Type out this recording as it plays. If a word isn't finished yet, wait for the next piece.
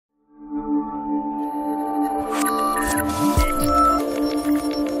Hello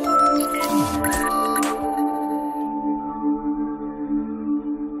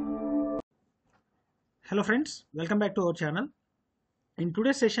friends, welcome back to our channel. In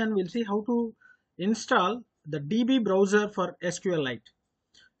today's session, we'll see how to install the DB browser for SQLite.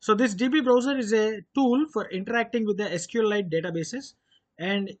 So this DB browser is a tool for interacting with the SQLite databases,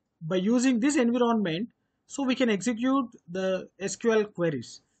 and by using this environment, so we can execute the SQL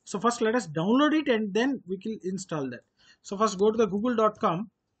queries. So first let us download it and then we can install that. So first go to the google.com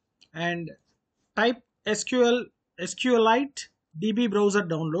and type SQLite DB browser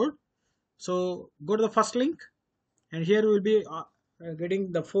download. So go to the first link, and here we will be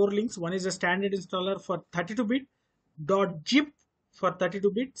getting the 4 links. One is a standard installer for 32-bit, .zip for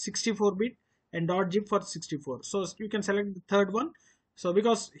 32-bit, 64-bit, and .zip for 64. So you can select the third one. So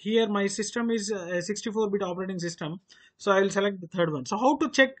because here my system is a 64-bit operating system, so I will select the third one. So how to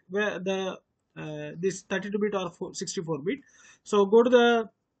check where the this 32-bit or 64-bit? So go to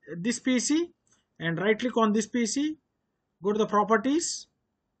this PC and right click on this PC. Go to the properties.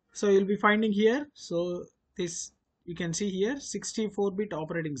 So you'll be finding here, so this you can see here 64-bit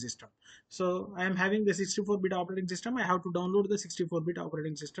operating system. So I am having the 64-bit operating system. I have to download the 64-bit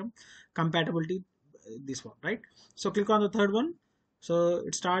operating system compatibility, this one, right? So click on the third one. So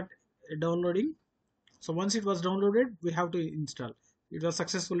it start downloading. So once it was downloaded, we have to install. It was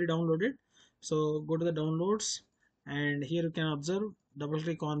successfully downloaded. So go to the downloads, and here you can observe, double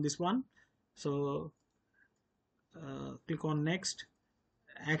click on this one. So click on next,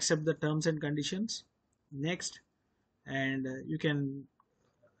 accept the terms and conditions, next, and you can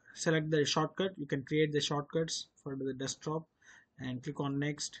select the shortcut. You can create the shortcuts for the desktop and click on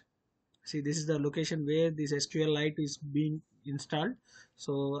next. See, this is the location where this SQLite is being installed,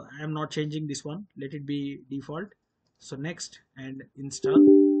 so I am not changing this one, let it be default. So next and install,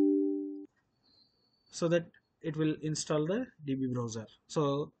 so that it will install the DB browser.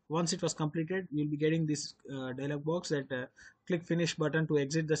 So once it was completed, you'll be getting this dialog box that click finish button to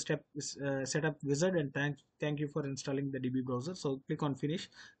exit the setup wizard, and thank you for installing the DB browser. So click on finish,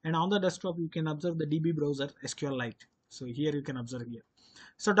 and on the desktop you can observe the DB browser SQLite. So here you can observe here.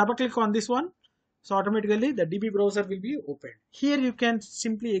 So double click on this one, so automatically the DB browser will be opened. Here you can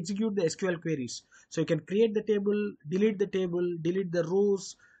simply execute the SQL queries. So you can create the table, delete the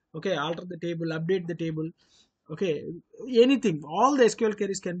rows, okay, alter the table, update the table, okay, anything, all the SQL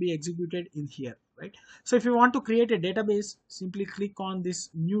queries can be executed in here, right? So if you want to create a database, simply click on this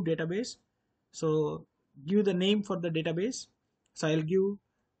new database. So give the name for the database. So I'll give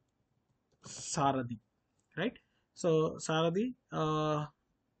Saradhi, right? So Saradhi,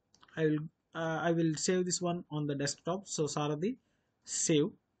 I will save this one on the desktop. So Saradhi, save,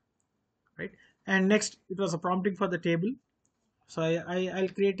 right? And next, it was a prompting for the table. So I'll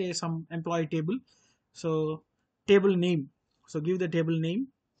create some employee table. So table name, so give the table name.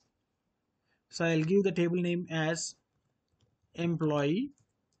 So I'll give the table name as employee,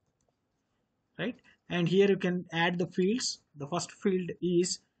 right? And here you can add the fields. The first field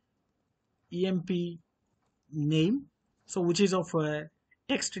is emp name, so which is of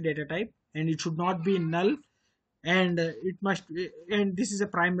text data type, and it should not be null, and it must, and this is a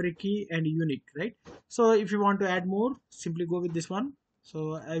primary key and unique, right? So if you want to add more, simply go with this one.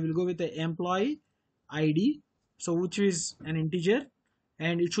 So I will go with the employee ID, so which is an integer,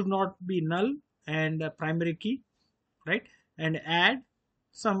 and it should not be null, and a primary key, right? And add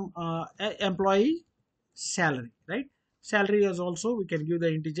some employee salary, right? Salary is also, we can give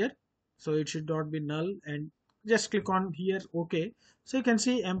the integer, so it should not be null, and just click on here, okay. So you can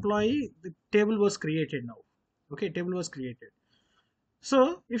see employee, the table was created now, okay, table was created.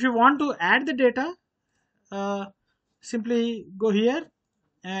 So if you want to add the data, simply go here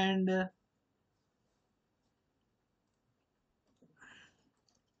and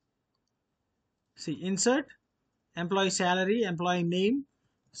see, insert employee salary, employee name,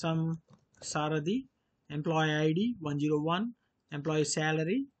 some Saradhi, employee ID 101, employee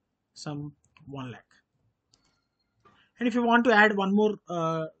salary, some 1 lakh. And if you want to add one more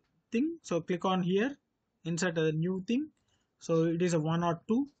thing, so click on here, insert a new thing. So it is a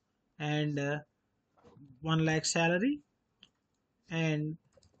 102 and 1 lakh salary and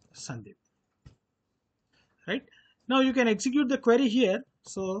Sundeep, right? Now you can execute the query here.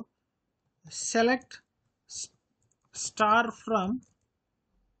 So select star from,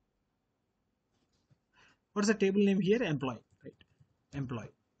 what's the table name here? Employee, right? Employee.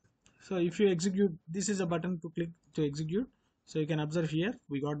 So if you execute, this is a button to click to execute. So you can observe here,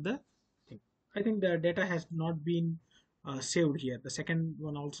 we got the thing. I think the data has not been saved here. The second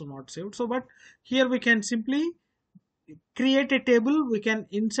one also not saved. So, but here we can simply create a table, we can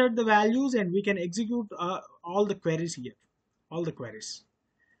insert the values, and we can execute all the queries here, all the queries,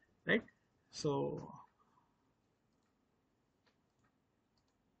 right? So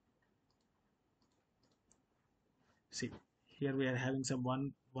see, here we are having some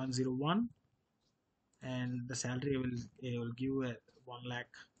 1101, and the salary will give a 1 lakh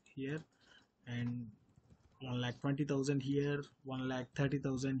here, and 1,20,000 here,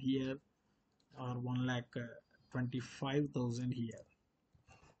 1,30,000 here, or 1,25,000 here,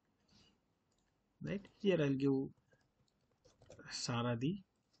 right? Here I'll give Saradhi,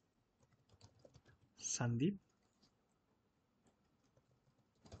 Sundeep,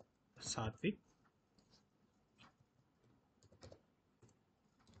 Satvik,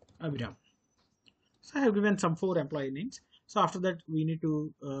 Abhiram. So I have given some 4 employee names. So after that we need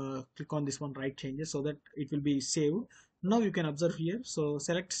to click on this one, write changes, so that it will be saved. Now you can observe here. So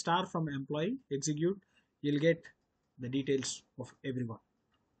select star from employee, execute. You'll get the details of everyone.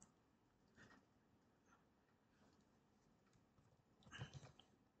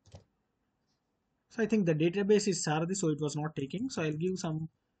 So I think the database is Saradhi, so it was not taking. So I'll give some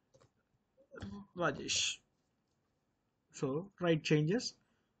Rajesh. So write changes.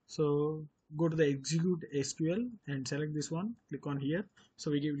 So go to the execute SQL and select this one. Click on here.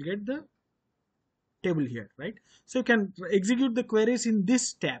 So we will get the table here, right? So you can execute the queries in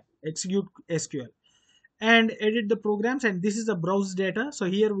this tab, execute SQL, and edit the programs. And this is the browse data. So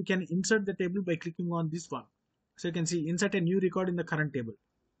here we can insert the table by clicking on this one. So you can see insert a new record in the current table.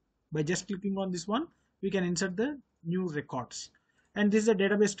 By just clicking on this one, we can insert the new records. And this is a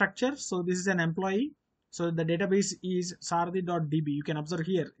database structure. So this is an employee. So the database is saradhi.db. You can observe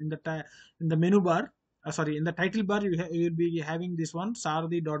here in the menu bar. Sorry, in the title bar, you will be having this one,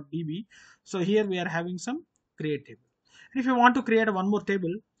 saradhi.db. So here we are having some create table. And if you want to create one more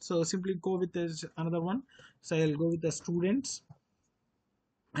table, so simply go with this another one. So I'll go with the students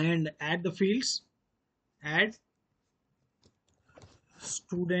and add the fields. Add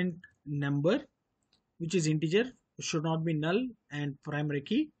student number, which is integer, should not be null, and primary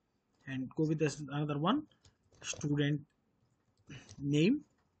key. And go with this another one, student name,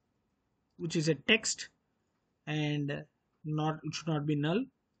 which is a text, and it should not be null,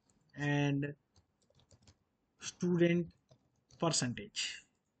 and student percentage,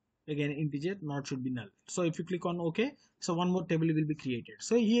 again integer, not should be null. So if you click on OK, so one more table will be created.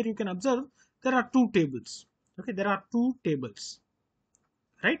 So here you can observe there are 2 tables. Okay, there are 2 tables,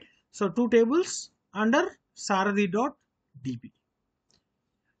 right? So 2 tables under saradhi.db,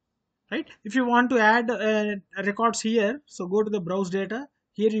 right? If you want to add records here, so go to the browse data.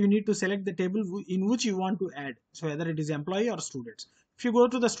 Here you need to select the table in which you want to add, so whether it is employee or students. If you go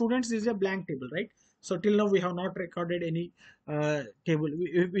to the students, this is a blank table, right? So till now we have not recorded any table,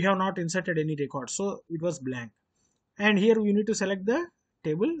 we have not inserted any records, so it was blank. And here you need to select the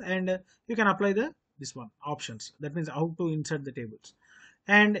table, and you can apply this one options, that means how to insert the tables.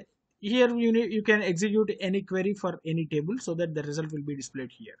 And here you can execute any query for any table, so that the result will be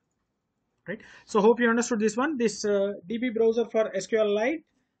displayed here, right? So hope you understood this one, this DB browser for SQLite,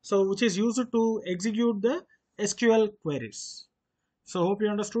 so which is used to execute the SQL queries. So hope you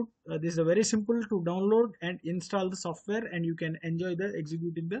understood. This is a very simple to download and install the software, and you can enjoy the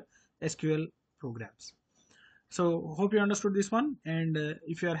executing the SQL programs. So hope you understood this one, and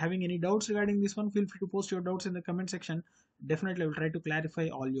if you are having any doubts regarding this one, feel free to post your doubts in the comment section. Definitely I will try to clarify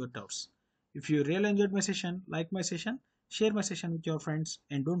all your doubts. If you really enjoyed my session, like my session, share my session with your friends,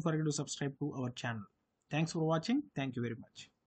 and don't forget to subscribe to our channel. Thanks for watching. Thank you very much.